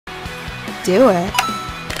do it.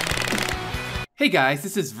 Hey guys,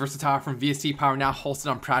 this is Versatile from VST Power, now hosted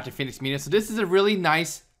on Project Phoenix Media. So this is a really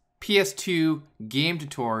nice PS2 game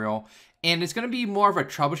tutorial, and it's going to be more of a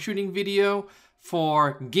troubleshooting video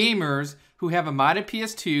for gamers who have a modded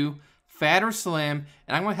PS2, fat or slim,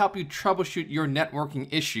 and I'm going to help you troubleshoot your networking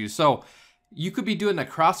issues. So you could be doing the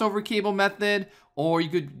crossover cable method, or you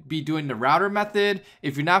could be doing the router method.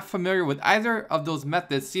 If you're not familiar with either of those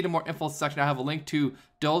methods, see the more info section. I have a link to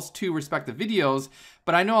those two respective videos.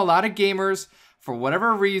 But I know a lot of gamers, for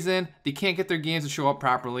whatever reason, they can't get their games to show up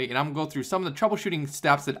properly, and I'm going to go through some of the troubleshooting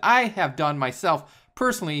steps that I have done myself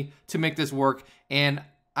personally to make this work, and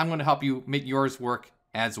I'm going to help you make yours work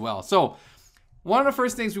as well. So one of the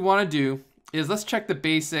first things we want to do is let's check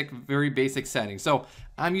the very basic settings. So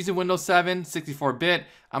I'm using Windows 7, 64-bit.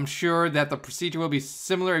 I'm sure that the procedure will be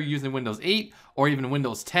similar if you're using Windows 8 or even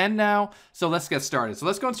Windows 10 now. So let's get started. So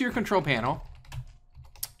let's go into your control panel,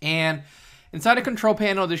 and inside the control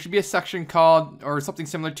panel, there should be a section called, or something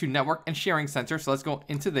similar to, Network and Sharing Center. So let's go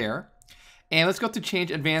into there, and let's go to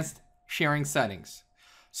Change Advanced Sharing Settings.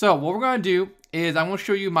 So what we're going to do is I'm going to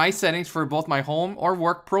show you my settings for both my home or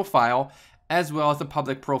work profile as well as the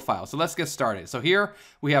public profile. So let's get started. So here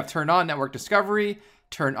we have turn on network discovery,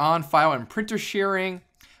 turn on file and printer sharing.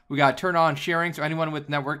 We got turn on sharing so anyone with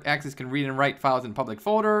network access can read and write files in public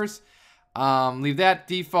folders. Leave that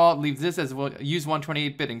default, leave this as well, use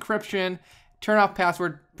 128-bit encryption. Turn off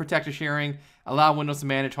password protected sharing, allow Windows to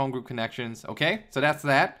manage home group connections. Okay, so that's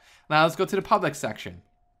that. Now let's go to the public section.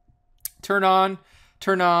 Turn on,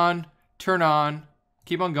 turn on, turn on,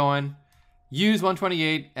 keep on going. Use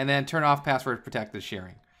 128 and then turn off password protected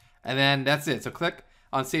sharing. And then that's it. So click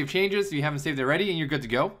on save changes if you haven't saved it already, and you're good to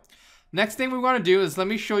go. Next thing we want to do is let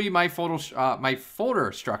me show you my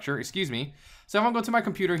folder structure, excuse me. So I'm gonna go to my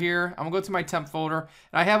computer here. I'm gonna go to my temp folder,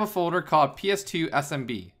 and I have a folder called PS2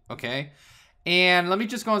 SMB, okay? And let me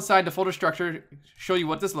just go inside the folder structure, show you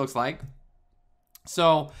what this looks like.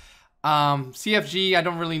 So CFG, I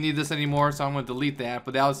don't really need this anymore, so I'm gonna delete that.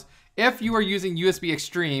 But that was, if you were using USB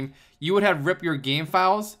Extreme, you would have ripped your game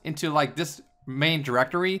files into like this main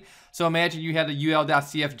directory. So imagine you had the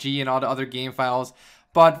ul.cfg and all the other game files.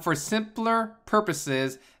 But for simpler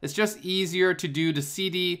purposes, it's just easier to do the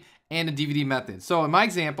CD and the DVD method. So in my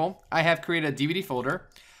example, I have created a DVD folder.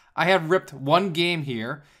 I have ripped one game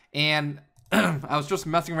here, and I was just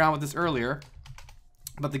messing around with this earlier,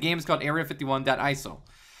 but the game is called area51.iso.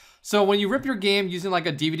 So when you rip your game using like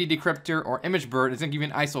a DVD decryptor or ImageBird, it's gonna give you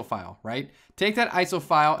an ISO file, right? Take that ISO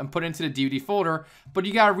file and put it into the DVD folder, but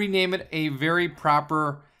you gotta rename it a very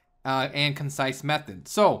proper and concise method.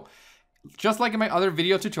 So just like in my other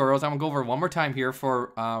video tutorials, I'm gonna go over it one more time here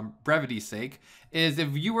for brevity's sake, is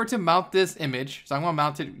if you were to mount this image, so I'm gonna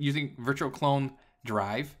mount it using virtual clone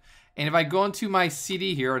drive, and if I go into my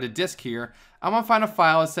CD here, or the disk here, I'm gonna find a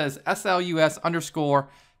file that says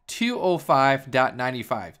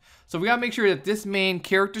slus_205.95. So we gotta make sure that this main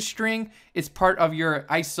character string is part of your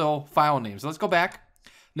ISO file name. So let's go back.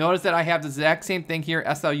 Notice that I have the exact same thing here,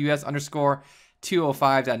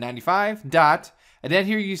 slus_205.95 dot, and then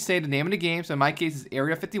here you say the name of the game. So in my case, it's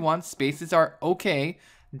Area 51, spaces are okay,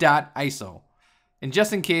 dot ISO. And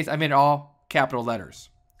just in case, I made all capital letters.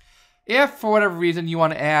 If, for whatever reason, you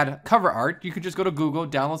want to add cover art, you can just go to Google,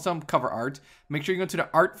 download some cover art. Make sure you go to the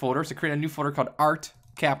art folder, so create a new folder called art,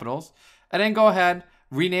 capitals. And then go ahead,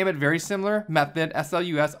 rename it very similar method,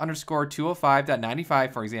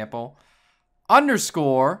 slus_205.95, for example,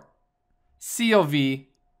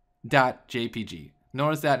 _COV.jpg.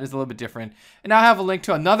 Notice that is a little bit different. And I have a link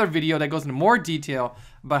to another video that goes into more detail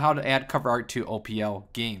about how to add cover art to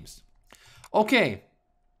OPL games. Okay,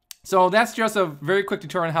 so that's just a very quick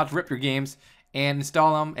tutorial on how to rip your games and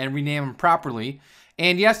install them and rename them properly.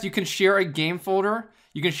 And yes, you can share a game folder.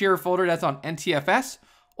 You can share a folder that's on NTFS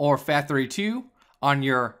or FAT32 on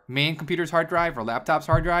your main computer's hard drive or laptop's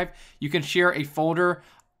hard drive. You can share a folder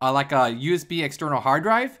like a USB external hard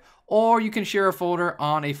drive, or you can share a folder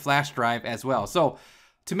on a flash drive as well. So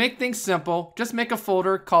to make things simple, just make a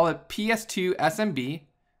folder, call it PS2 SMB,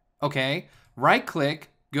 okay? Right click,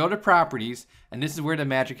 go to properties, and this is where the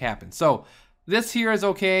magic happens. So this here is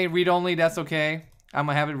okay, read only, that's okay. I'm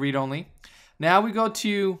gonna have it read only. Now we go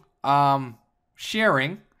to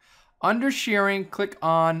sharing. Under sharing, click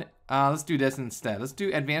on, let's do this instead. Let's do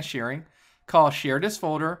advanced sharing. Call share this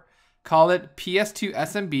folder, call it PS2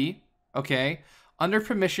 SMB, okay? Under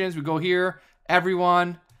permissions, we go here,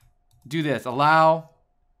 everyone, do this, allow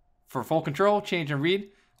for full control, change and read,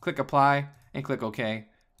 click apply, and click OK.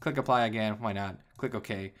 Click apply again, why not? Click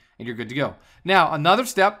OK, and you're good to go. Now, another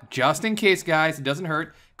step, just in case, guys, it doesn't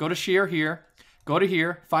hurt, go to share here, go to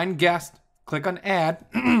here, find guest, click on add,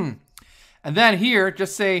 And then here,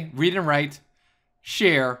 just say read and write,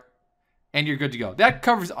 share, and you're good to go. That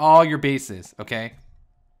covers all your bases, okay?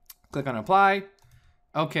 Click on apply.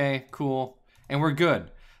 Okay, cool. And we're good.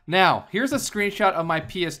 Now, here's a screenshot of my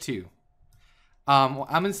PS2.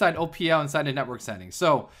 I'm inside OPL, inside the network settings.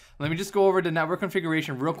 So let me just go over the network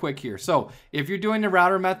configuration real quick here. So if you're doing the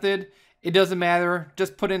router method, it doesn't matter.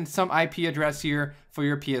 Just put in some IP address here for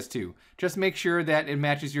your PS2. Just make sure that it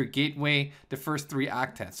matches your gateway, the first 3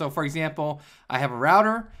 octets. So for example, I have a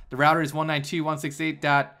router. The router is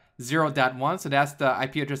 192.168.0.1. So that's the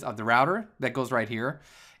IP address of the router. That goes right here.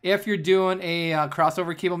 If you're doing a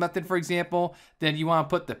crossover cable method, for example, then you want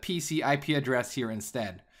to put the PC IP address here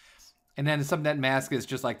instead. And then the subnet mask is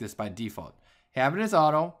just like this by default. Have it as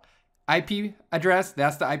auto. IP address,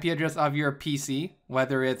 that's the IP address of your PC,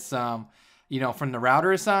 whether it's you know, from the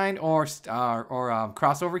router assigned or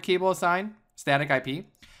crossover cable assigned, static IP.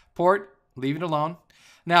 Port, leave it alone.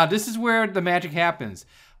 Now, this is where the magic happens.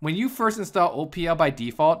 When you first install OPL by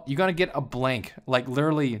default, you're going to get a blank, like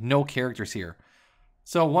literally no characters here.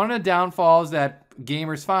 So one of the downfalls that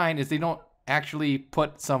gamers find is they don't actually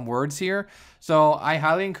put some words here. So I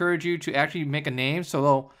highly encourage you to actually make a name.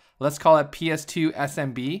 So let's call it PS2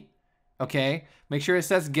 SMB. Okay. Make sure it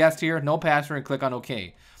says guest here, no password, and click on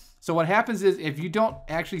OK. So what happens is if you don't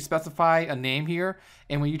actually specify a name here,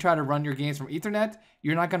 and when you try to run your games from Ethernet,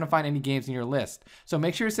 you're not going to find any games in your list. So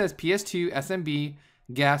make sure it says PS2 SMB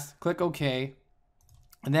guest, click OK.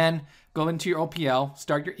 And then go into your OPL,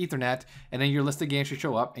 start your Ethernet, and then your list of games should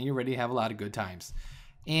show up, and you're ready to have a lot of good times.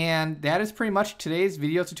 And that is pretty much today's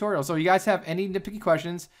video tutorial. So if you guys have any nitpicky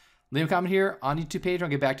questions, leave a comment here on the YouTube page. I'll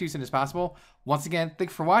get back to you as soon as possible. Once again,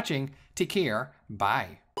 thanks for watching. Take care.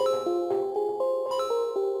 Bye.